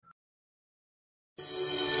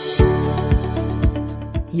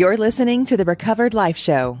You're listening to the Recovered Life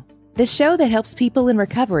Show, the show that helps people in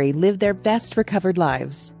recovery live their best recovered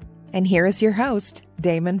lives. And here is your host,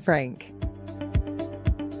 Damon Frank.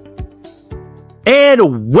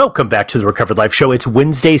 And welcome back to the Recovered Life Show. It's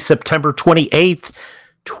Wednesday, September 28th,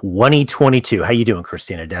 2022. How you doing,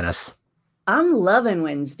 Christina Dennis? I'm loving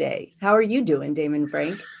Wednesday. How are you doing, Damon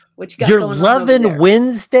Frank? What you got You're going on loving over there?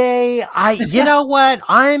 Wednesday? You know what?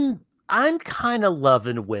 I'm kind of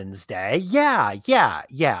loving Wednesday. Yeah. I'm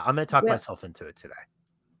going to talk myself into it today.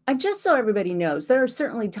 And just so everybody knows, there are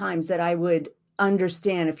certainly times that I would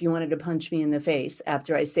understand if you wanted to punch me in the face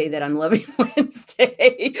after I say that I'm loving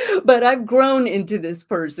Wednesday, but I've grown into this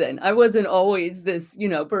person. I wasn't always this,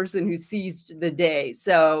 person who seized the day.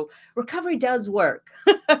 So recovery does work.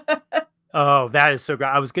 Oh, that is so great.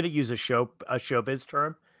 I was going to use a showbiz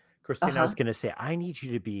term, Christina. I was going to say, I need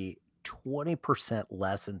you to be 20%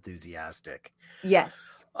 less enthusiastic.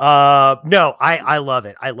 Yes. No, I love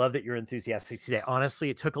it. I love that you're enthusiastic today. Honestly,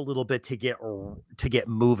 it took a little bit to get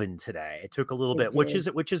moving today. It took a little bit, which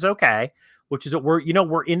is okay.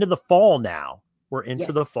 We're into the fall now. We're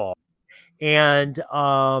into the fall. And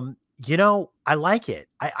I like it.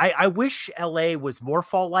 I wish LA was more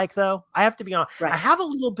fall like though. I have to be honest. Right. I have a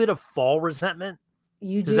little bit of fall resentment.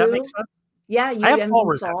 Does that make sense? Yeah, I have fall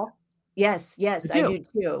resentment. Yes, I do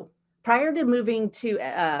too. Prior to moving to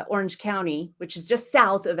Orange County, which is just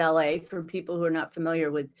south of LA, for people who are not familiar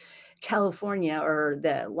with California or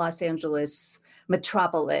the Los Angeles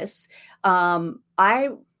metropolis, I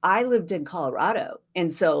lived in Colorado.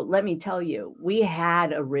 And so let me tell you, we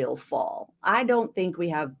had a real fall. I don't think we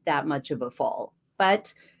have that much of a fall,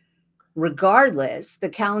 but regardless, the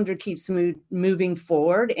calendar keeps moving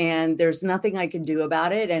forward and there's nothing I can do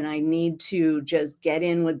about it. And I need to just get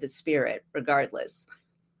in with the spirit regardless.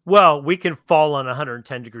 Well, we can fall on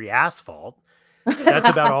 110-degree asphalt. That's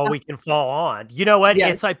about all we can fall on. You know what?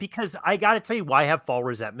 Yes. It's like, because I got to tell you why I have fall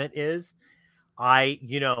resentment is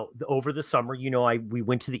over the summer, we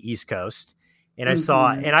went to the East Coast and I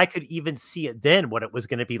saw, and I could even see it then what it was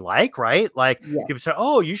going to be like, right? Like people say,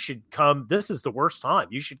 oh, you should come. This is the worst time.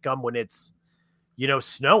 You should come when it's,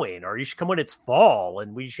 snowing, or you should come when it's fall.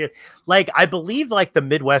 And we should, I believe the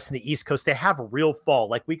Midwest and the East Coast, they have a real fall.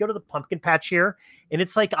 Like we go to the pumpkin patch here and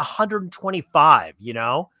it's 125,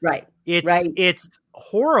 Right. It's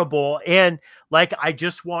horrible. And I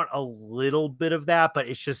just want a little bit of that, but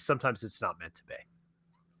it's just, sometimes it's not meant to be.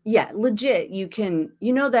 Yeah, legit. You can,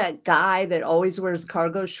 that guy that always wears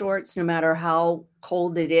cargo shorts, no matter how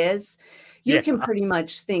cold it is, you can pretty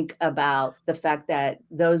much think about the fact that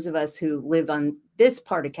those of us who live in this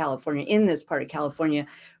part of California,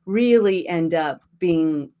 really end up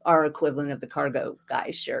being our equivalent of the cargo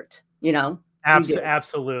guy's shirt,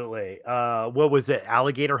 Absolutely. What was it?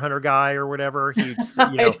 Alligator hunter guy or whatever. He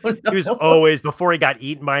was always, before he got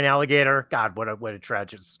eaten by an alligator. God, what a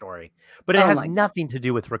tragic story. But it has nothing to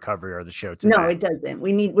do with recovery or the show today. No, it doesn't.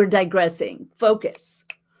 We're digressing. Focus.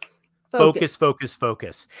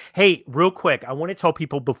 Hey, real quick, I want to tell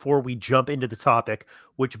people before we jump into the topic,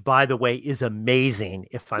 which by the way is amazing,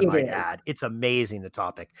 if I might add. It's amazing, the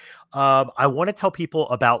topic. I want to tell people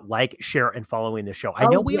about share, and following the show. I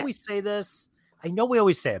know we always say this. I know we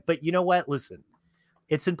always say it, but you know what? Listen,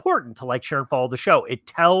 it's important to share, and follow the show. It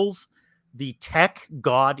tells the tech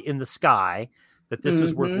god in the sky that this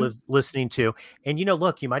is worth listening to. And,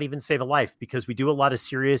 look, you might even save a life, because we do a lot of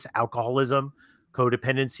serious alcoholism,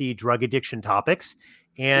 codependency, drug addiction topics.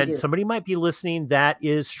 And somebody might be listening that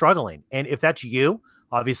is struggling. And if that's you,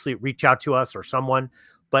 obviously reach out to us or someone.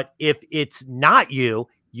 But if it's not you,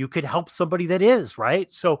 you could help somebody that is,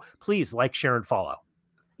 right? So please share, and follow.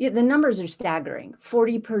 Yeah, the numbers are staggering.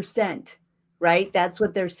 40%, right? That's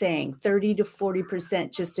what they're saying. 30 to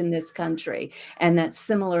 40% just in this country. And that's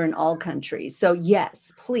similar in all countries. So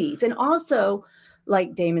yes, please. And also,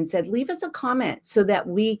 like Damon said, leave us a comment so that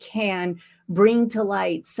we can bring to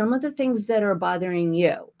light some of the things that are bothering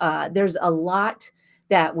you. There's a lot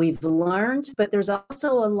that we've learned, but there's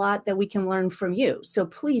also a lot that we can learn from you. So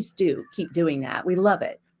please do keep doing that. We love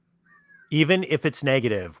it. Even if it's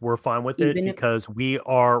negative, we're fine with it, because we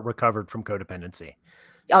are recovered from codependency.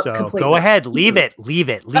 So completely. Go ahead, leave it. Leave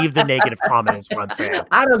the negative comment is what I'm saying.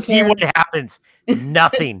 I don't see care. What happens.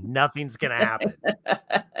 Nothing's going to happen.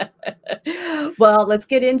 Well, let's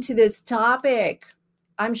get into this topic.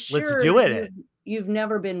 I'm sure let's do it. You've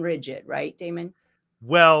never been rigid, right, Damon?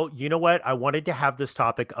 Well, you know what? I wanted to have this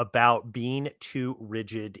topic about being too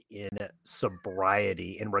rigid in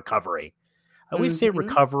sobriety and recovery. I always say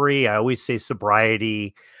recovery. I always say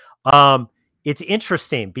sobriety. It's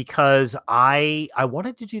interesting because I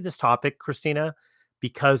wanted to do this topic, Christina,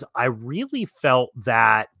 because I really felt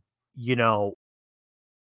that,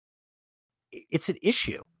 it's an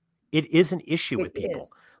issue. It is an issue with people.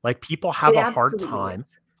 Is. Like people have a hard time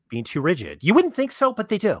being too rigid. You wouldn't think so, but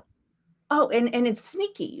they do. Oh, and it's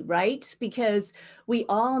sneaky, right? Because we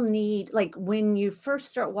all need, like, when you first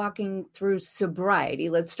start walking through sobriety,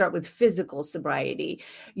 let's start with physical sobriety.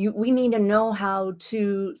 We need to know how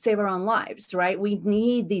to save our own lives, right? We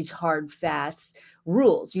need these hard, fast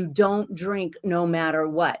rules. You don't drink no matter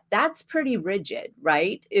what. That's pretty rigid,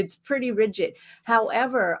 right? It's pretty rigid.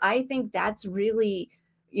 However, I think that's really,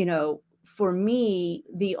 for me,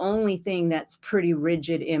 the only thing that's pretty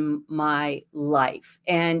rigid in my life.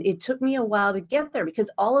 And it took me a while to get there because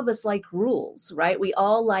all of us like rules, right? We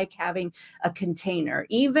all like having a container.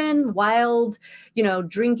 Even wild,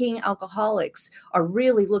 drinking alcoholics are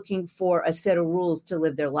really looking for a set of rules to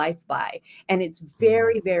live their life by. And it's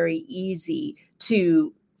very, very easy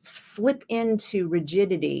to slip into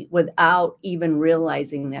rigidity without even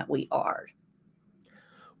realizing that we are.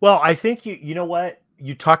 Well, I think you know what?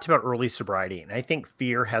 You talked about early sobriety, and I think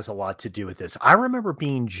fear has a lot to do with this. I remember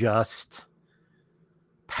being just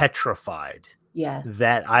petrified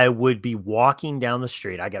that I would be walking down the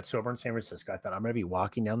street. I got sober in San Francisco. I thought, I'm going to be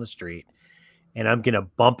walking down the street and I'm going to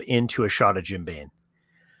bump into a shot of Jim Beam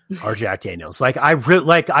or Jack Daniels. I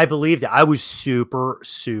believed it. I was super,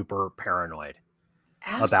 super paranoid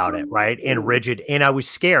about it, right? And rigid. And I was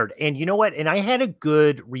scared. And you know what? And I had a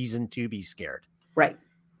good reason to be scared. Right.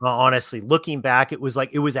 Honestly, looking back, it was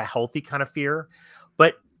a healthy kind of fear,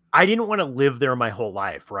 but I didn't want to live there my whole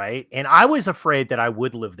life. Right. And I was afraid that I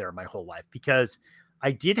would live there my whole life because I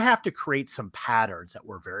did have to create some patterns that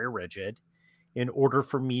were very rigid in order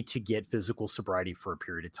for me to get physical sobriety for a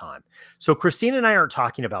period of time. So Christina and I aren't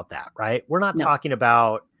talking about that, right? We're not talking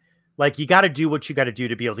about you got to do what you got to do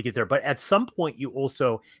to be able to get there. But at some point you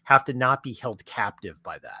also have to not be held captive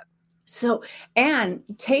by that. So, and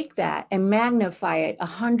take that and magnify it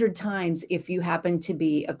 100 times if you happen to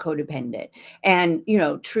be a codependent. And,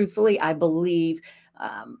 truthfully, I believe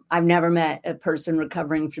I've never met a person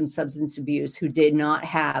recovering from substance abuse who did not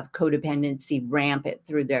have codependency rampant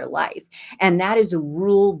through their life. And that is a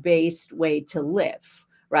rule-based way to live,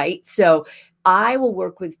 right? So we will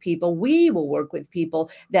work with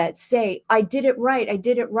people that say, I did it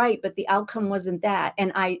right, but the outcome wasn't that.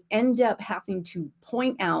 And I end up having to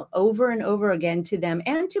point out over and over again to them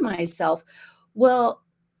and to myself, well,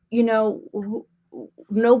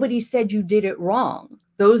 nobody said you did it wrong.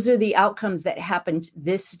 Those are the outcomes that happened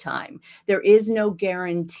this time. There is no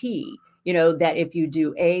guarantee, that if you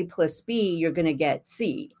do A plus B, you're going to get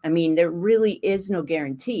C. I mean, there really is no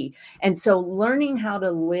guarantee. And so learning how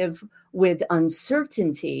to live with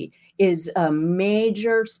uncertainty is a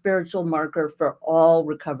major spiritual marker for all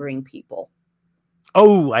recovering people.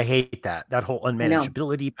 Oh, I hate that whole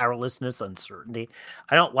unmanageability, powerlessness, uncertainty.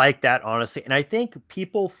 I don't like that, honestly. And I think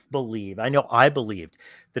people believe, I believed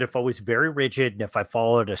that if I was very rigid and if I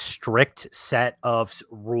followed a strict set of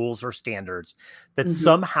rules or standards, that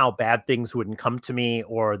somehow bad things wouldn't come to me,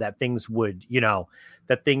 or that things would,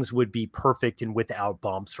 that things would be perfect and without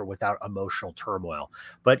bumps or without emotional turmoil.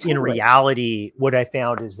 But in reality, what I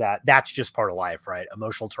found is that that's just part of life, right?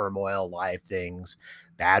 Emotional turmoil, life things,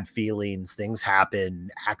 bad feelings, things happen,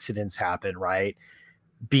 accidents happen, right?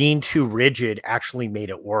 Being too rigid actually made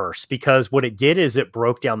it worse, because what it did is it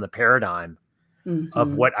broke down the paradigm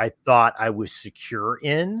of what I thought I was secure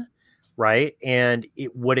in, right? And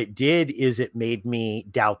what it did is it made me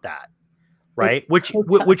doubt that, right? Which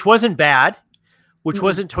wasn't bad, which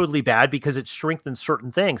wasn't totally bad, because it strengthened certain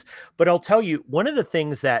things. But I'll tell you, one of the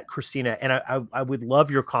things that Christina, and I would love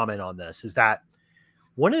your comment on this, is that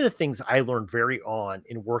one of the things I learned very on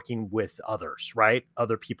in working with others, right?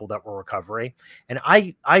 Other people that were recovering. And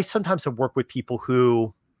I sometimes have worked with people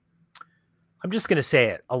who, I'm just going to say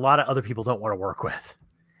it, a lot of other people don't want to work with.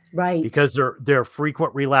 Right. Because they're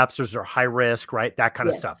frequent relapsers, they're high risk, right? That kind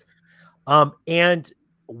of stuff. And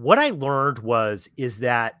what I learned is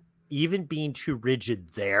that even being too rigid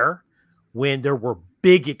there, when there were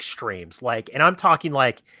big extremes, and I'm talking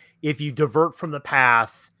if you divert from the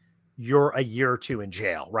path, you're a year or two in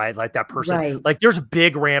jail, right? Like that person, there's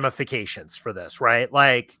big ramifications for this, right?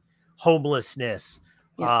 Like homelessness,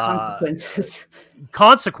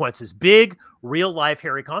 consequences, big real life,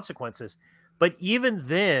 hairy consequences. But even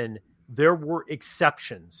then there were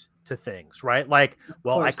exceptions to things, right?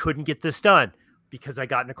 I couldn't get this done because I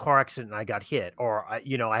got in a car accident and I got hit, or I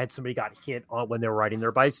had somebody got hit when they were riding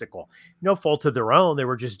their bicycle. No fault of their own. They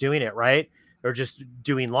were just doing it, right? They're just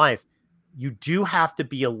doing life. You do have to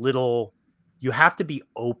be you have to be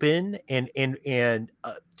open and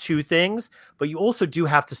to things, but you also do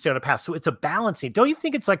have to stay on a path. So it's a balancing. Don't you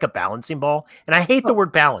think it's like a balancing ball? And I hate the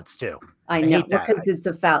word balance too. I know, because it's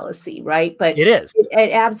a fallacy, right? But it is.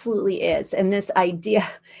 It absolutely is. And this idea,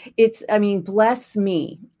 I mean, bless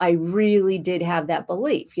me. I really did have that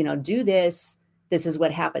belief, do this. This is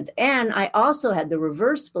what happens. And I also had the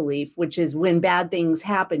reverse belief, which is when bad things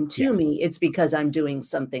happen to me, it's because I'm doing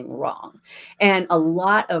something wrong. And a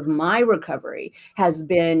lot of my recovery has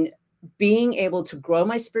been being able to grow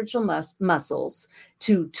my spiritual muscles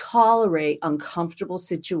to tolerate uncomfortable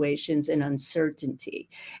situations and uncertainty.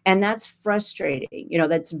 And that's frustrating.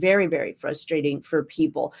 That's very, very frustrating for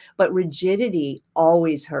people. But rigidity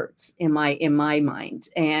always hurts in my mind.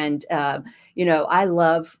 And, I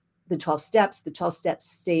love the 12 steps. The 12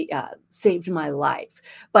 steps saved my life.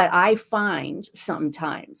 But I find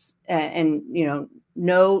sometimes, and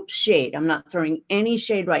no shade, I'm not throwing any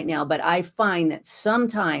shade right now, but I find that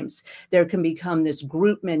sometimes there can become this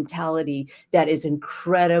group mentality that is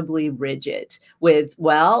incredibly rigid with,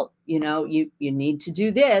 well, you need to do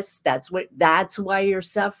this. That's why you're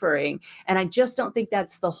suffering. And I just don't think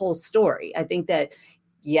that's the whole story. I think that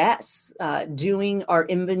yes, doing our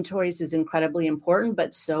inventories is incredibly important,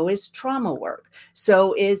 but so is trauma work.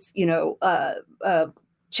 So is,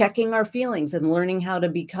 checking our feelings and learning how to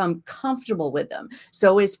become comfortable with them.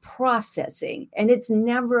 So is processing. And it's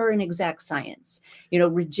never an exact science.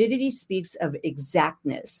 Rigidity speaks of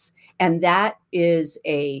exactness. And that is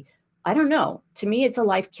I don't know. To me, it's a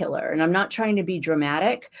life killer. And I'm not trying to be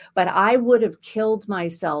dramatic, but I would have killed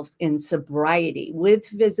myself in sobriety, with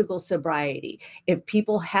physical sobriety, if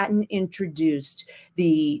people hadn't introduced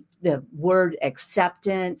the word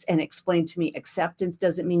acceptance and explained to me acceptance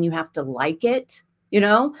doesn't mean you have to like it.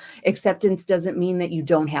 Acceptance doesn't mean that you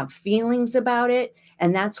don't have feelings about it.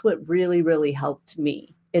 And that's what really, really helped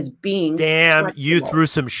me, is being damn flexible. You threw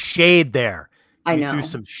some shade there. I know. You threw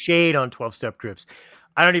some shade on 12-step groups.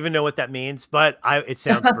 I don't even know what that means, but it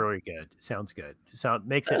sounds very good. It sounds good.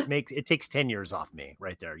 It takes 10 years off me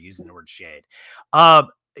right there using the word shade.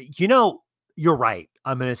 You're right.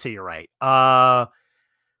 I'm going to say you're right.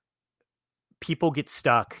 People get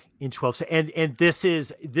stuck in 12 steps. And this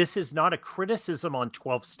is not a criticism on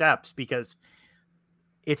 12 steps, because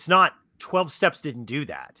it's not 12 steps didn't do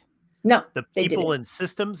that. No, the people and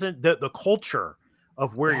systems and the culture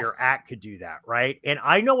of where you're at could do that. Right. And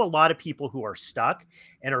I know a lot of people who are stuck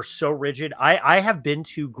and are so rigid. I have been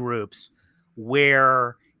to groups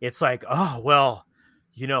where it's like, oh, well,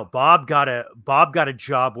 Bob got a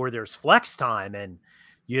job where there's flex time, and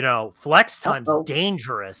flex time's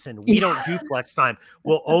dangerous, and we don't do flex time.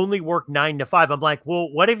 We'll only work 9 to 5. I'm like, well,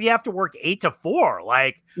 what if you have to work 8 to 4?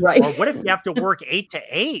 Like, right. Or what if you have to work 8 to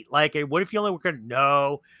 8? Like, what if you only work?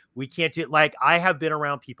 No, we can't do it. Like, I have been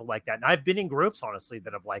around people like that. And I've been in groups, honestly,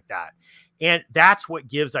 that have like that. And that's what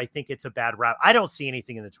gives, I think it's a bad rap. I don't see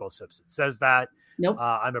anything in the 12 steps that says that. Nope.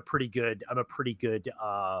 I'm a pretty good,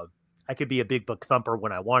 I could be a big book thumper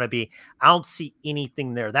when I want to be. I don't see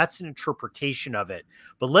anything there. That's an interpretation of it.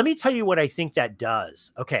 But let me tell you what I think that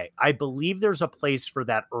does. Okay. I believe there's a place for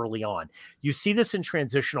that early on. You see this in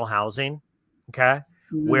transitional housing, okay,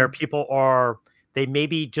 where people they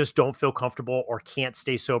maybe just don't feel comfortable or can't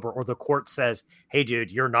stay sober, or the court says, hey,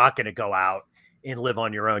 dude, you're not going to go out and live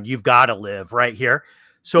on your own. You've got to live right here.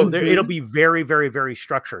 So it'll be very, very, very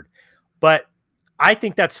structured. But I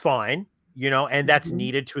think that's fine. And that's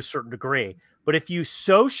needed to a certain degree. But if you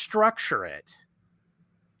so structure it,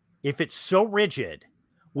 if it's so rigid,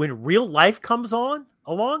 when real life comes along,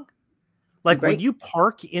 like when you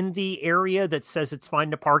park in the area that says it's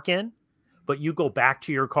fine to park in, but you go back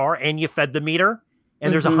to your car and you fed the meter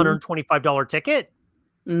and there's a $125 ticket,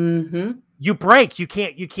 you break. You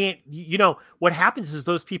can't, what happens is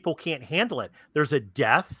those people can't handle it. There's a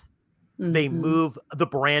death. They move the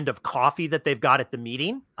brand of coffee that they've got at the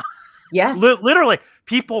meeting. Yes. Literally,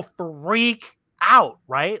 people freak out,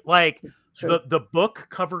 right? Like the book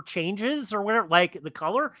cover changes or whatever, like the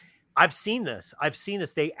color. I've seen this.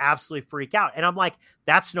 They absolutely freak out. And I'm like,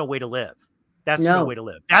 that's no way to live. That's no way to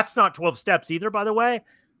live. That's not 12 steps either, by the way.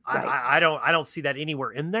 Right. I don't see that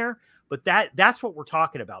anywhere in there. But that's what we're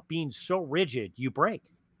talking about. Being so rigid, you break.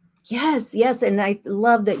 Yes. And I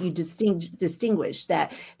love that you distinguish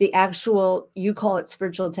that the actual, you call it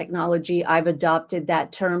spiritual technology. I've adopted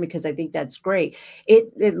that term because I think that's great.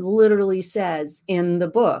 It literally says in the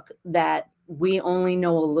book that we only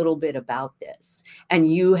know a little bit about this,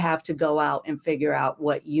 and you have to go out and figure out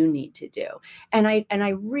what you need to do. And I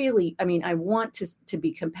really, I want to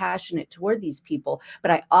be compassionate toward these people,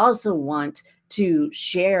 but I also want to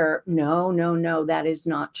share, no, that is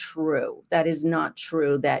not true. That is not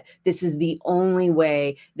true, that this is the only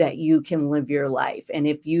way that you can live your life. And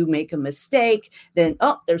if you make a mistake, then,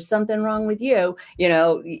 oh, there's something wrong with you. You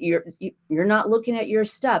know, you're not looking at your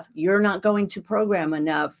stuff. You're not going to program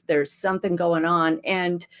enough. There's something going on.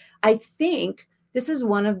 And I think this is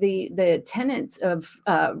one of the tenets of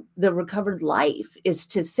the recovered life, is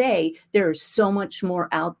to say there's so much more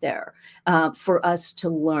out there for us to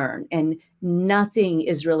learn, and nothing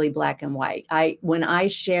is really black and white. When I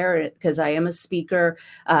share it, because I am a speaker,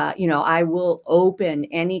 I will open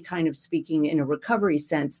any kind of speaking in a recovery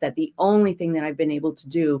sense, that the only thing that I've been able to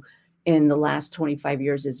do in the last 25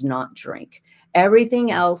 years is not drink.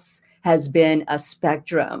 Everything else has been a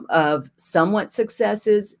spectrum of somewhat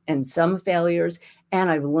successes and some failures, and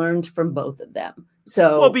I've learned from both of them.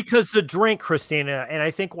 So, well, because the drink, Christina, and I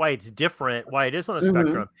think why it's different, why it is on a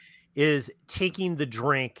spectrum, is taking the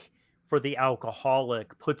drink for the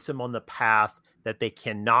alcoholic puts them on the path that they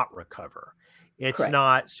cannot recover. It's correct.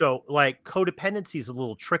 Not so, like, codependency is a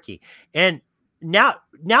little tricky. And now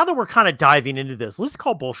that we're kind of diving into this, let's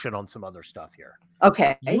call bullshit on some other stuff here.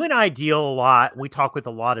 Okay. You and I deal a lot. We talk with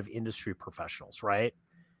a lot of industry professionals, right?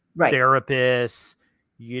 Right. Therapists,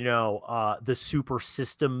 the super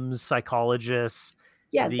systems psychologists,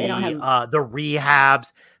 the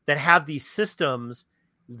rehabs that have these systems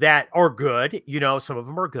that are good. Some of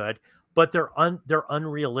them are good, but they're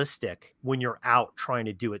unrealistic when you're out trying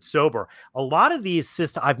to do it sober. A lot of these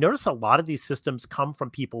systems, I've noticed a lot of these systems come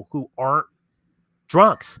from people who aren't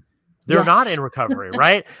drunks. They're not in recovery,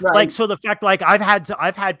 right? Right. Like, so the fact, like, I've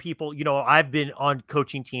had people, I've been on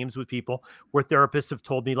coaching teams with people where therapists have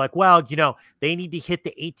told me, like, well, they need to hit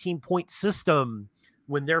the 18-point system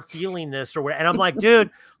when they're feeling this or whatever. And I'm like, dude,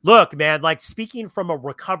 look, man, like, speaking from a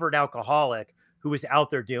recovered alcoholic who is out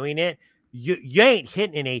there doing it, you ain't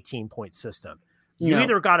hitting an 18-point system. You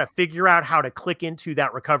either got to figure out how to click into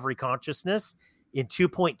that recovery consciousness in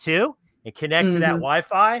 2.2 and connect to that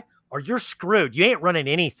Wi-Fi, or you're screwed. You ain't running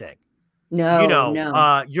anything. No,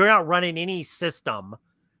 you're not running any system.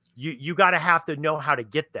 You got to have to know how to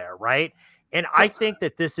get there, right? And I think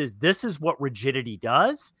that this is what rigidity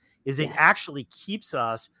does, is it actually keeps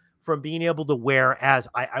us from being able to wear, as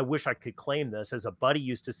I wish I could claim this, as a buddy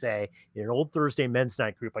used to say in an old Thursday men's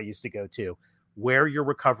night group I used to go to, wear your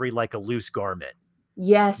recovery like a loose garment.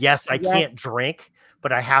 Yes, I can't drink,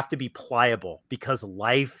 but I have to be pliable because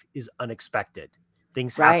life is unexpected.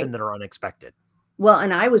 Things happen that are unexpected. Well,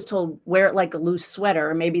 and I was told wear it like a loose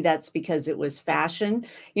sweater. Maybe that's because it was fashion,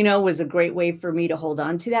 was a great way for me to hold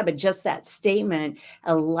on to that. But just that statement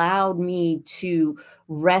allowed me to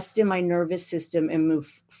rest in my nervous system and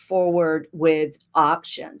move forward with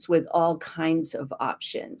options, with all kinds of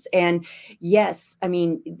options. And yes, I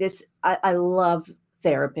mean, I love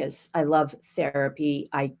therapists. I love therapy.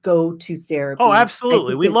 I go to therapy. Oh,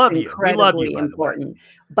 absolutely. We love you. We love you. Important.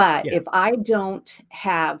 But if I don't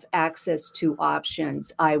have access to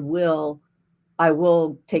options, I will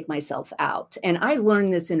take myself out. And I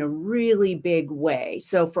learned this in a really big way.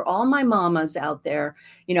 So for all my mamas out there,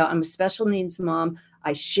 I'm a special needs mom.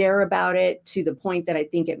 I share about it to the point that I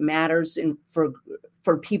think it matters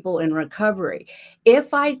for people in recovery.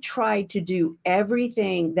 If I tried to do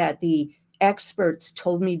everything that the experts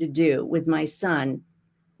told me to do with my son,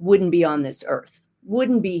 wouldn't be on this earth,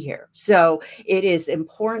 wouldn't be here. So it is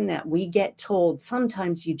important that we get told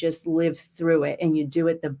sometimes you just live through it and you do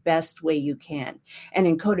it the best way you can. And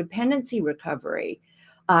in codependency recovery,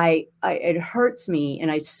 it hurts me, and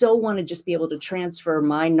I so want to just be able to transfer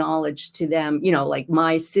my knowledge to them, like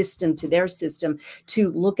my system to their system,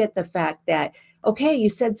 to look at the fact that, okay, you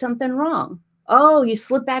said something wrong. Oh, you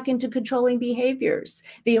slip back into controlling behaviors.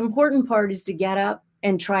 The important part is to get up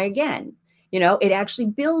and try again. It actually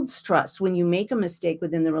builds trust. When you make a mistake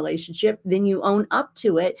within the relationship, then you own up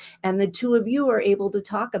to it, and the two of you are able to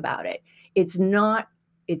talk about it. It's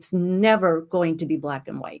never going to be black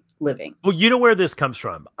and white living. Well, you know where this comes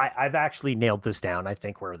from. I've actually nailed this down. I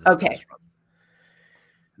think where this comes from.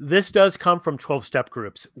 This does come from 12-step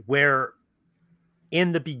groups, where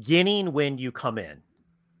in the beginning, when you come in,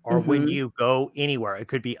 or when you go anywhere, it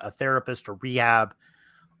could be a therapist, a rehab,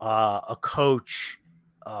 a coach,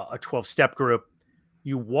 a 12-step group,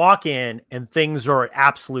 you walk in and things are an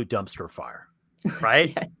absolute dumpster fire,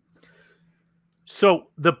 right? Yes. So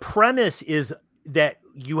the premise is that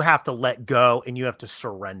you have to let go and you have to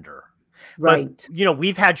surrender. Right. But,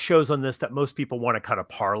 we've had shows on this that most people want to cut a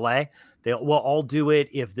parlay. I'll do it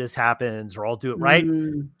if this happens, or I'll do it. Right.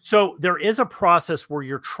 So there is a process where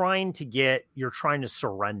you're trying to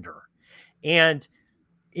surrender. And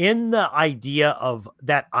in the idea of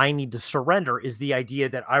that I need to surrender is the idea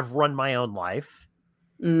that I've run my own life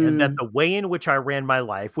and that the way in which I ran my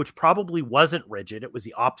life, which probably wasn't rigid, it was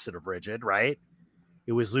the opposite of rigid, right?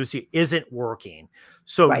 It was Lucy, isn't working.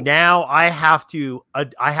 So now I have to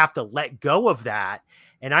let go of that,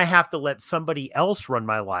 and I have to let somebody else run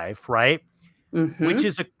my life, right? Which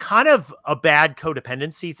is a kind of a bad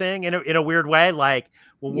codependency thing in a weird way. Like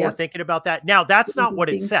when we're thinking about that now, that's not what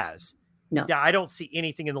it says. No. Yeah, I don't see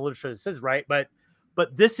anything in the literature that says right, but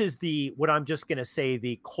this is what I'm just going to say,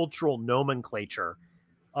 the cultural nomenclature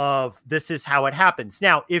of this is how it happens.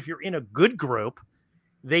 Now, if you're in a good group,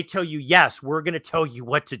 they tell you, yes, we're going to tell you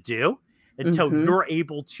what to do until you're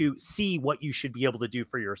able to see what you should be able to do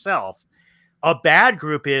for yourself. A bad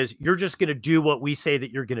group is you're just going to do what we say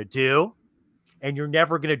that you're going to do, and you're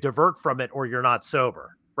never going to divert from it, or you're not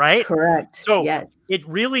sober. Right? Correct. So yes, it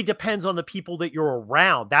really depends on the people that you're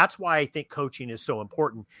around. That's why I think coaching is so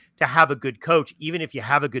important, to have a good coach, even if you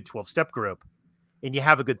have a good 12-step group and you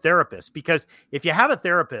have a good therapist. Because if you have a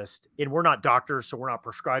therapist, and we're not doctors, so we're not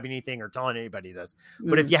prescribing anything or telling anybody this,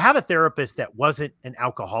 but if you have a therapist that wasn't an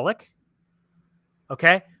alcoholic,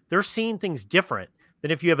 okay, they're seeing things different than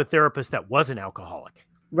if you have a therapist that was an alcoholic.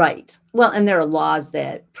 Right. Well, and there are laws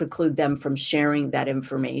that preclude them from sharing that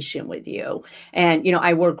information with you. And,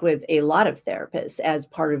 I work with a lot of therapists as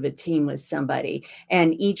part of a team with somebody,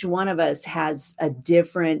 and each one of us has a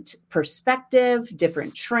different perspective,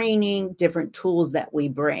 different training, different tools that we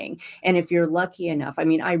bring. And if you're lucky enough,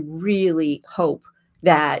 I really hope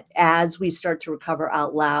that as we start to recover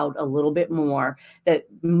out loud a little bit more, that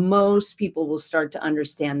most people will start to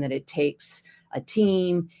understand that it takes a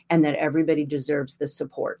team and that everybody deserves the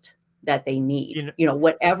support that they need,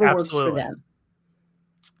 whatever absolutely works for them.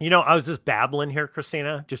 I was just babbling here,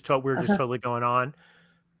 Christina, just we're just totally going on.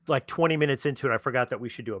 Like 20 minutes into it, I forgot that we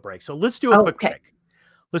should do a break. So let's do a quick break.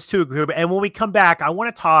 Let's do a group. And when we come back, I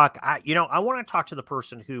want to talk, I want to talk to the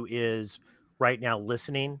person who is right now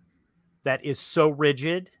listening that is so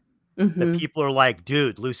rigid that people are like,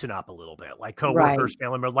 dude, loosen up a little bit. Like coworkers,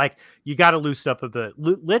 family members, like you got to loosen up a bit.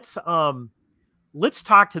 Let's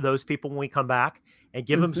talk to those people when we come back and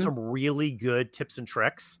give them some really good tips and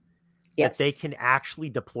tricks that they can actually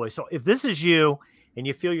deploy. So if this is you and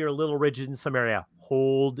you feel you're a little rigid in some area,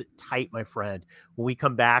 hold tight, my friend. When we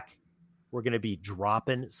come back, we're going to be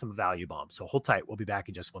dropping some value bombs. So hold tight. We'll be back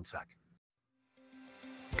in just 1 sec.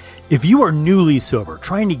 If you are newly sober,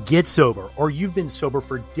 trying to get sober, or you've been sober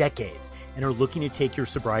for decades and are looking to take your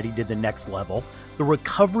sobriety to the next level, the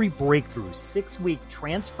Recovery Breakthrough 6-week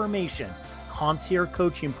transformation concierge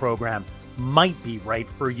coaching program might be right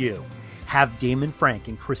for you. Have Damon Frank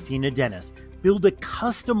and Christina Dennis build a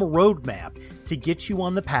custom roadmap to get you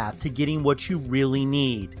on the path to getting what you really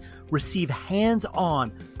need. Receive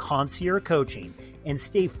hands-on concierge coaching and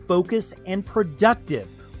stay focused and productive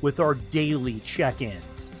with our daily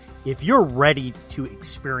check-ins. If you're ready to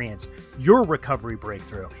experience your recovery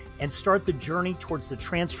breakthrough and start the journey towards the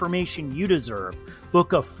transformation you deserve,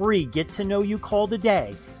 book a free get-to-know-you call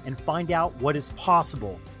today and find out what is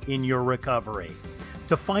possible in your recovery.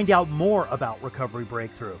 To find out more about Recovery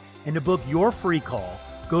Breakthrough and to book your free call,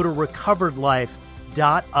 go to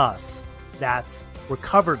recoveredlife.us. That's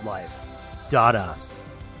recoveredlife.us.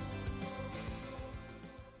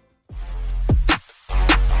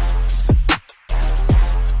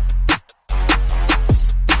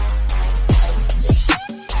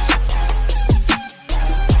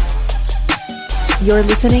 You're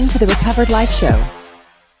listening to the Recovered Life Show.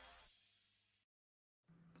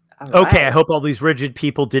 Okay, I hope all these rigid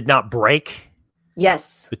people did not break.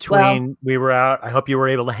 Yes. We were out. I hope you were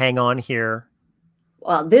able to hang on here.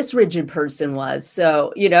 Well, this rigid person was.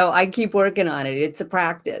 So, I keep working on it. It's a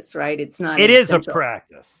practice, right? It's not. It is a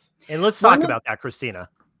practice. And let's talk about that, Christina.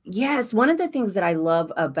 Yes. One of the things that I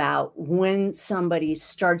love about when somebody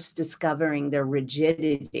starts discovering their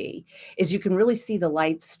rigidity is you can really see the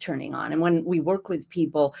lights turning on. And when we work with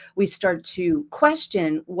people, we start to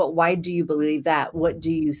question, why do you believe that? What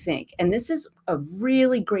do you think? And this is a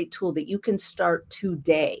really great tool that you can start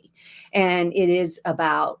today. And it is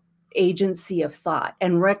about agency of thought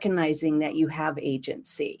and recognizing that you have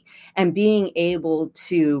agency and being able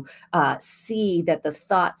to see that the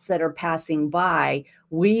thoughts that are passing by,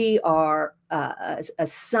 we are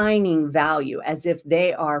assigning value as if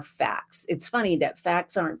they are facts. It's funny that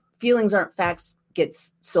feelings aren't facts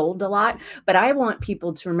gets sold a lot, but I want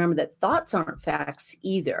people to remember that thoughts aren't facts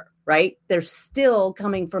either, right? They're still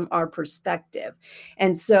coming from our perspective.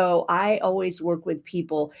 And so I always work with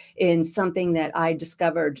people in something that I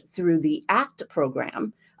discovered through the ACT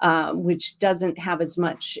program, which doesn't have as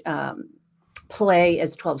much play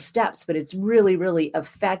as 12 steps, but it's really, really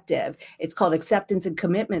effective. It's called acceptance and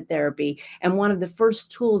commitment therapy. And one of the first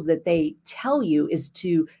tools that they tell you is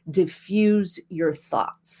to diffuse your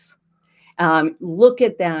thoughts. Look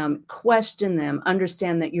at them, question them,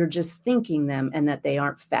 understand that you're just thinking them and that they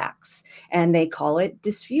aren't facts. And they call it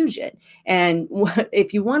diffusion. And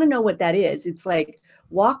if you want to know what that is, it's like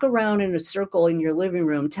walk around in a circle in your living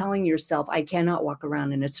room, telling yourself, I cannot walk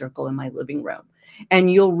around in a circle in my living room.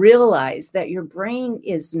 And you'll realize that your brain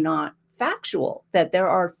is not factual, that there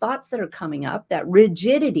are thoughts that are coming up, that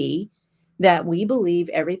rigidity, that we believe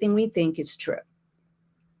everything we think is true.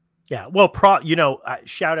 Yeah. Well,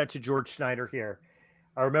 shout out to George Schneider here.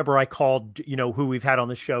 I remember I called, who we've had on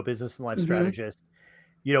the show, business and life strategist.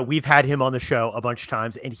 We've had him on the show a bunch of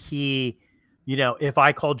times, and he, if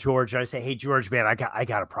I call George and I say, hey, George, man, I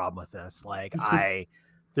got a problem with this. Like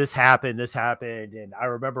this happened. And I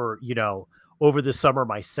remember, over the summer,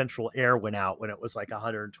 my central air went out when it was like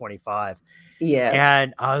 125. Yeah.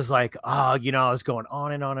 And I was like, I was going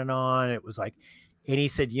on and on and on. It was like, and he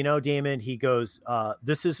said, Damon, he goes,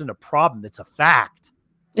 this isn't a problem. It's a fact.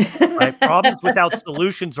 Right? Problems without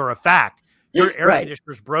solutions are a fact. Your air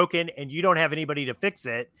conditioner's broken and you don't have anybody to fix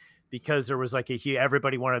it because there was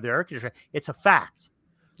everybody wanted their air conditioner. It's a fact.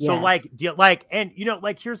 Yes. So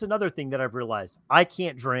here's another thing that I've realized. I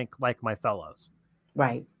can't drink like my fellows.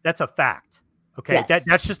 Right. That's a fact. Okay. Yes.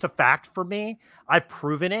 That's just a fact for me. I've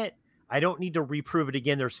proven it. I don't need to reprove it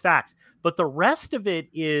again. There's facts, but the rest of it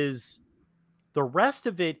is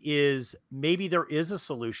maybe there is a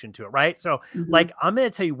solution to it. Right. So I'm going to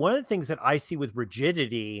tell you, one of the things that I see with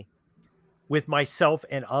rigidity with myself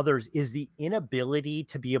and others is the inability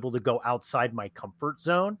to be able to go outside my comfort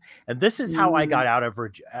zone. And this is how I got out of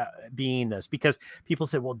being this, because people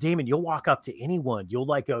say, well, Damon, you'll walk up to anyone. You'll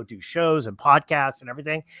go do shows and podcasts and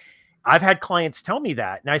everything. I've had clients tell me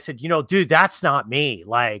that. And I said, dude, that's not me.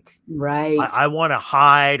 Like, right. I want to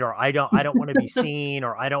hide, or I don't want to be seen,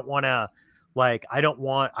 or I don't want to, I don't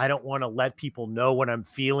want to let people know what I'm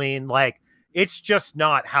feeling. Like, it's just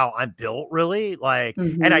not how I'm built, really.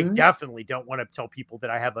 And I definitely don't want to tell people that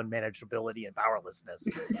I have unmanageability and powerlessness.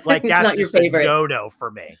 Like, that's just a no for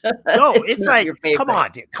me. No, it's like, come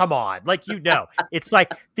on, dude, come on. Like, it's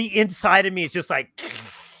like the inside of me is just like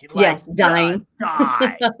yes, dying.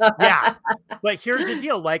 Die. Yeah. But here's the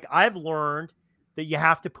deal. Like, I've learned that you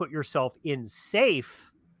have to put yourself in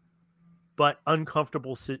safe but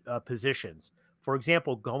uncomfortable positions. For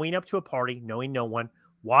example, going up to a party, knowing no one,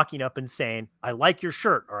 walking up and saying, I like your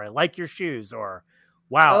shirt, or I like your shoes, or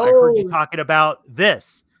wow, I heard you talking about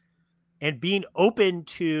this. And being open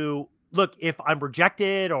to, look, if I'm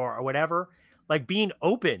rejected or whatever, like being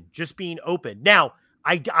open, just being open. Now,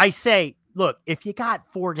 I say, look, if you got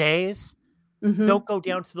 4 days, don't go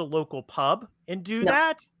down to the local pub and do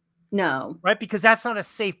that. No. Right? Because that's not a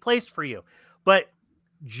safe place for you. But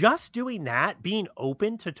just doing that, being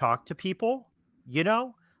open to talk to people,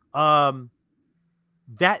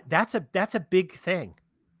 that's a big thing.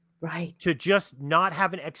 Right. To just not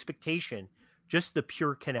have an expectation, just the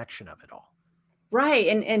pure connection of it all. Right.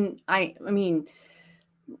 And I mean,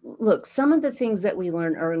 look, some of the things that we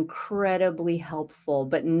learn are incredibly helpful,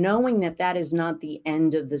 but knowing that that is not the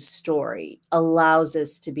end of the story allows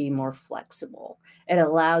us to be more flexible. It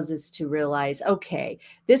allows us to realize, okay,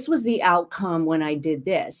 this was the outcome when I did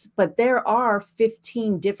this, but there are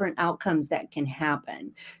 15 different outcomes that can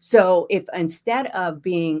happen. So if instead of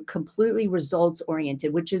being completely results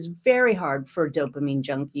oriented, which is very hard for dopamine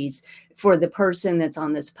junkies, for the person that's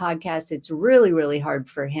on this podcast, it's really, really hard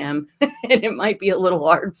for him. And it might be a little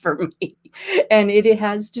hard for me. And it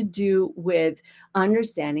has to do with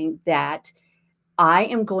understanding that I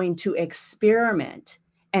am going to experiment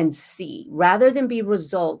and see, rather than be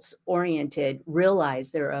results oriented,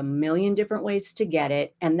 realize there are a million different ways to get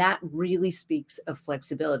it. And that really speaks of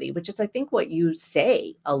flexibility, which is, I think, what you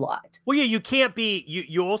say a lot. Well, yeah, you can't be,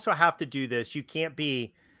 you also have to do this. You can't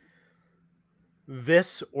be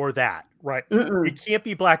this or that, right? It can't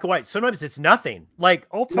be black and white. Sometimes it's nothing. Like,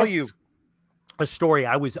 I'll tell you a story.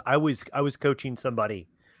 I was coaching somebody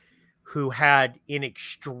who had an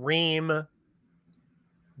extreme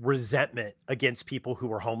resentment against people who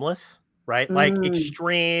were homeless, right? Like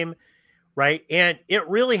extreme, right? And it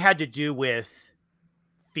really had to do with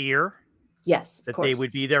fear. Yes, that they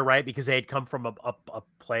would be there, right? Because they had come from a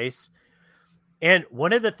place. And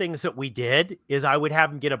one of the things that we did is I would have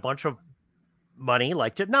them get a bunch of money,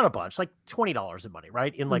 not a bunch, like $20 of money,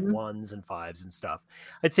 right? In like ones and fives and stuff.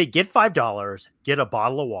 I'd say, get $5, get a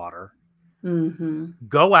bottle of water,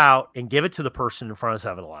 go out and give it to the person in front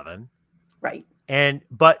of 7-Eleven. Right.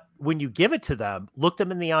 But when you give it to them, look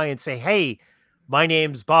them in the eye and say, hey, my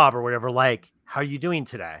name's Bob or whatever. Like, how are you doing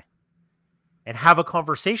today? And have a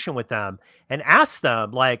conversation with them and ask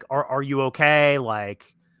them, like, are you okay?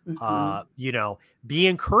 Like, be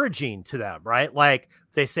encouraging to them, right? Like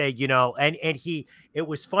they say, and it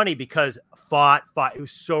was funny because fought, it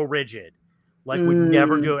was so rigid, like would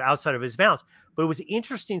never do it outside of his bounds. But it was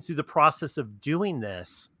interesting through the process of doing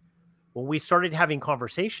this, when we started having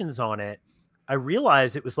conversations on it, I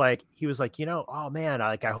realized it was like, he was like, oh man,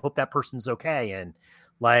 I hope that person's okay. And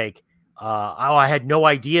like, I had no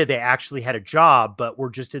idea they actually had a job, but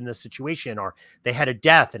we're just in this situation, or they had a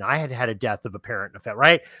death and I had a death of a parent,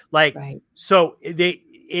 right? Like, so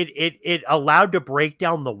it allowed to break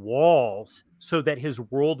down the walls so that his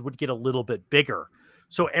world would get a little bit bigger.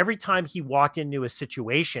 So every time he walked into a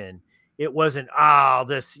situation, it wasn't,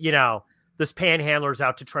 this panhandler's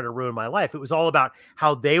out to try to ruin my life. It was all about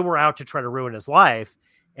how they were out to try to ruin his life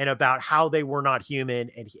and about how they were not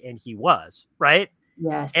human and he was, right?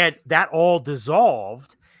 Yes. And that all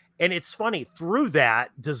dissolved. And it's funny, through that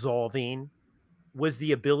dissolving was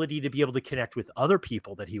the ability to be able to connect with other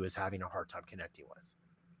people that he was having a hard time connecting with.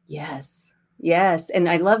 Yes. Yes. And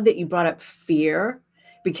I love that you brought up fear,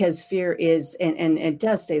 because fear is, and it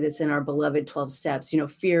does say this in our beloved 12 steps,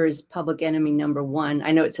 fear is public enemy number one.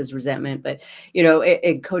 I know it says resentment, but,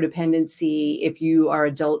 in codependency, if you are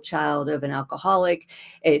adult child of an alcoholic,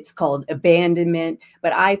 it's called abandonment,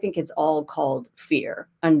 but I think it's all called fear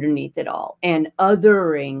underneath it all. And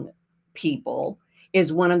othering people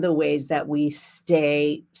is one of the ways that we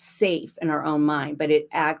stay safe in our own mind, but it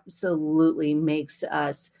absolutely makes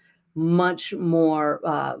us much more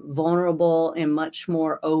vulnerable and much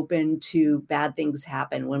more open to bad things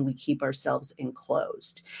happen when we keep ourselves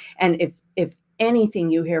enclosed. And if anything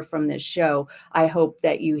you hear from this show, I hope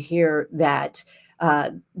that you hear that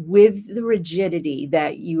with the rigidity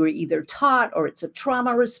that you were either taught, or it's a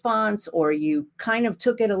trauma response, or you kind of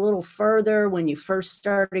took it a little further when you first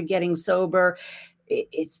started getting sober,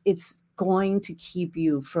 it's going to keep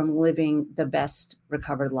you from living the best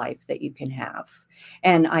recovered life that you can have.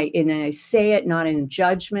 And I say it not in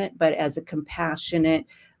judgment, but as a compassionate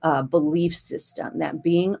belief system, that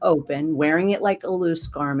being open, wearing it like a loose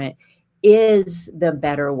garment, is the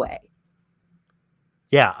better way.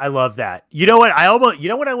 Yeah, I love that. You know what I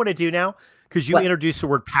want to do now? Because you introduced the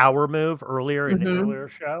word power move earlier in the earlier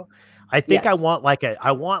show. I think I want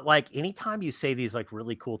anytime you say these like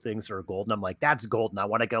really cool things that are golden, I'm like, that's golden. I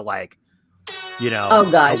want to go like, oh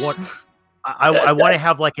gosh. I want to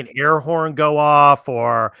have like an air horn go off,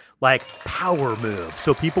 or like power move,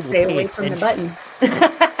 so people will stay away from the button.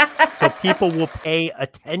 So people will pay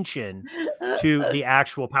attention to the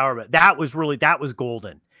actual power move. That was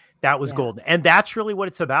golden. That was golden, and that's really what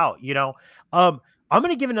it's about. I'm going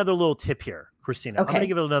to give another little tip here, Christina. Okay. I'm going to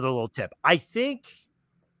give another little tip. I think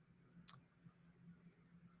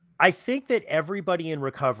that everybody in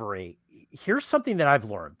recovery. Here's something that I've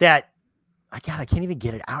learned that. I can't even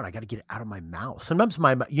get it out. I got to get it out of my mouth. Sometimes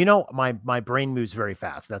my brain moves very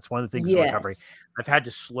fast. That's one of the things in recovery. I've had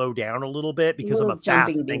to slow down a little bit because I'm a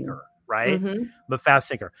fast thinker, right? I'm a fast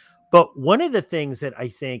thinker. But one of the things that I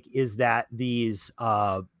think is that these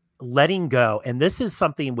letting go, and this is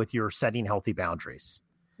something with your setting healthy boundaries.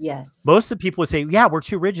 Yes. Most of the people would say, yeah, we're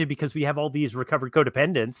too rigid because we have all these recovered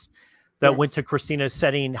codependents that went to Christina's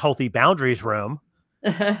setting healthy boundaries room.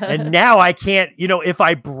 And now I can't, if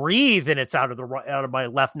I breathe and it's out of my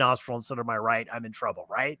left nostril instead of my right, I'm in trouble,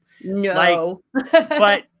 right? No.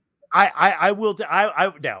 But I will.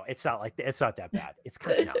 No, it's not like that. It's not that bad. It's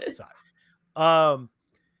kind of no, it's not.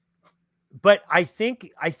 But I think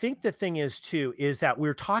the thing is too is that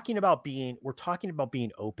we're talking about being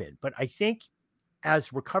open. But I think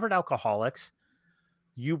as recovered alcoholics,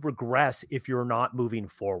 you regress if you're not moving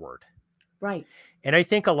forward, right? And I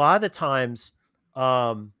think a lot of the times.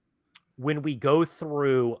 When we go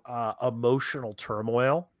through emotional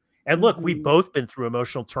turmoil, and look, we've both been through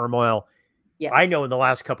emotional turmoil. Yes. I know in the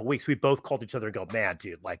last couple of weeks, we both called each other and go, man,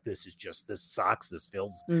 dude, like this sucks. This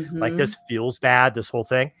feels like this feels bad, this whole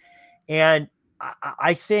thing. And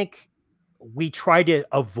I think we try to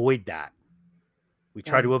avoid that. We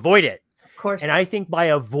try to avoid it. Of course. And I think by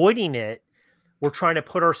avoiding it, we're trying to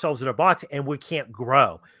put ourselves in a box and we can't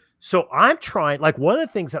grow. So I'm trying, like one of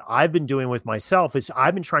the things that I've been doing with myself is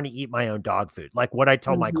I've been trying to eat my own dog food. Like what I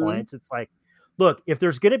tell my clients, it's like, look, if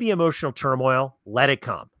there's going to be emotional turmoil, let it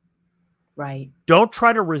come. Right. Don't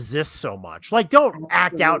try to resist so much. Like don't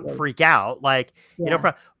act out and freak out. Like,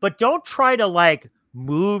 but don't try to like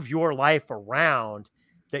move your life around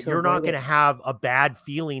that you're not going to have a bad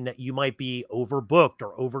feeling that you might be overbooked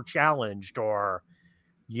or over challenged or,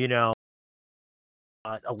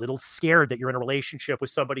 a little scared that you're in a relationship with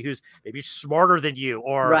somebody who's maybe smarter than you,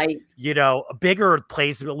 or, right. Bigger,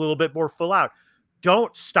 plays a little bit more full out.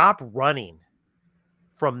 Don't stop running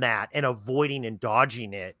from that and avoiding and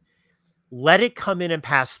dodging it. Let it come in and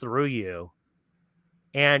pass through you,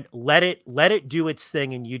 and let it do its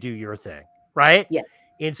thing and you do your thing, right? Yes.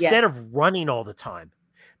 Instead of running all the time.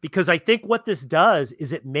 Because I think what this does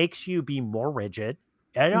is it makes you be more rigid.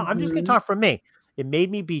 And I'm just going to talk from me. It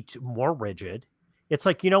made me be more rigid. It's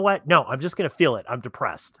like, you know what? No, I'm just going to feel it. I'm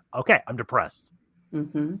depressed. Okay, I'm depressed.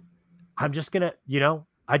 I'm just going to,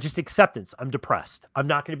 I just acceptance. I'm depressed. I'm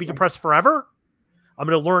not going to be depressed forever. I'm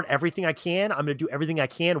going to learn everything I can. I'm going to do everything I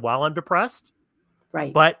can while I'm depressed.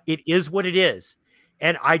 Right. But it is what it is.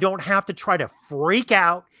 And I don't have to try to freak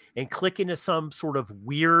out and click into some sort of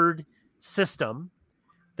weird system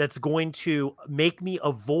that's going to make me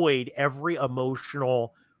avoid every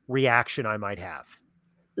emotional reaction I might have.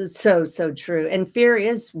 So true. And fear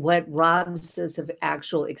is what robs us of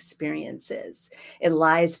actual experiences. It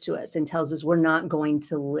lies to us and tells us we're not going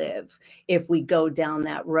to live if we go down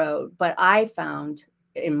that road. But I found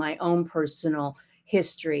in my own personal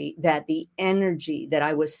history that the energy that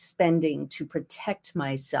I was spending to protect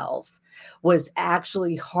myself was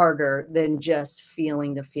actually harder than just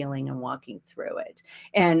feeling the feeling and walking through it.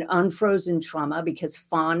 And unfrozen trauma, because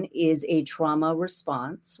fawn is a trauma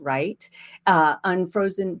response, right?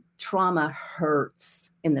 Unfrozen trauma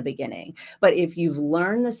hurts in the beginning. But if you've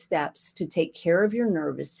learned the steps to take care of your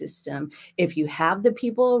nervous system, if you have the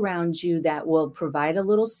people around you that will provide a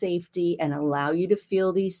little safety and allow you to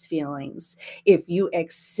feel these feelings, if you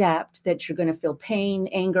accept that you're going to feel pain,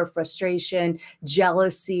 anger, frustration,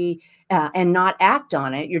 jealousy, and not act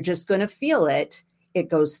on it, you're just going to feel it. It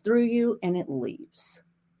goes through you and it leaves.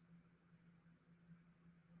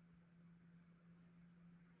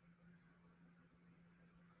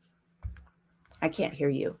 I can't hear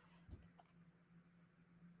you.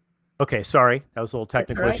 Okay, sorry. That was a little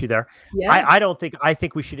technical issue there. Yeah. I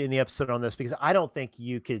think we should end the episode on this, because I don't think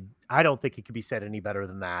it could be said any better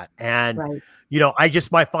than that. And,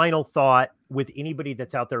 my final thought with anybody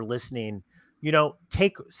that's out there listening,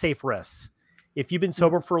 take safe risks. If you've been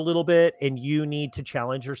sober for a little bit and you need to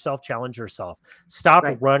challenge yourself. Stop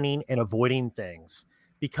running and avoiding things,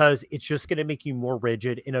 because it's just going to make you more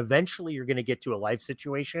rigid. And eventually you're going to get to a life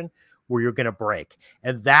situation where you're going to break.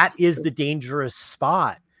 And that is the dangerous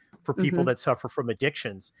spot for people that suffer from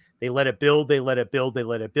addictions. They let it build. They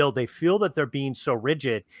feel that they're being so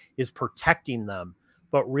rigid is protecting them,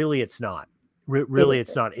 but really it's not.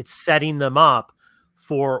 It's not. It's setting them up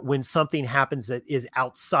for when something happens that is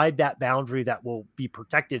outside that boundary that will be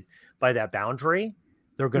protected by that boundary,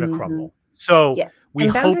 they're going to crumble. So we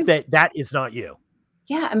hope that is not you.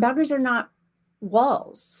 Yeah. And boundaries are not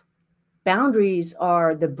walls. Boundaries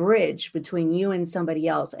are the bridge between you and somebody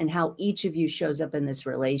else and how each of you shows up in this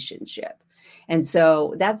relationship. And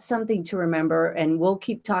so that's something to remember, and we'll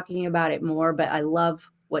keep talking about it more, but I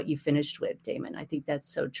love what you finished with, Damon. I think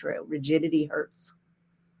that's so true. Rigidity hurts.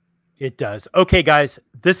 It does. Okay, guys,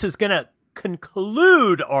 this is going to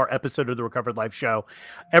conclude our episode of the Recovered Life Show.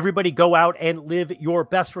 Everybody go out and live your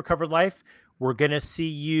best recovered life. We're going to see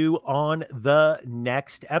you on the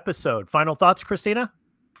next episode. Final thoughts, Christina?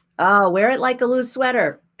 Wear it like a loose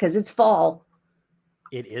sweater, because it's fall.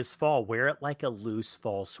 It is fall. Wear it like a loose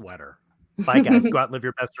fall sweater. Bye, guys. Go out and live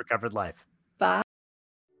your best recovered life. Bye.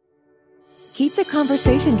 Keep the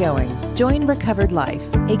conversation going. Join Recovered Life,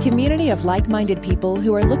 a community of like-minded people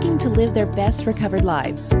who are looking to live their best recovered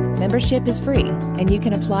lives. Membership is free, and you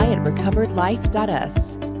can apply at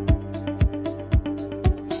recoveredlife.us.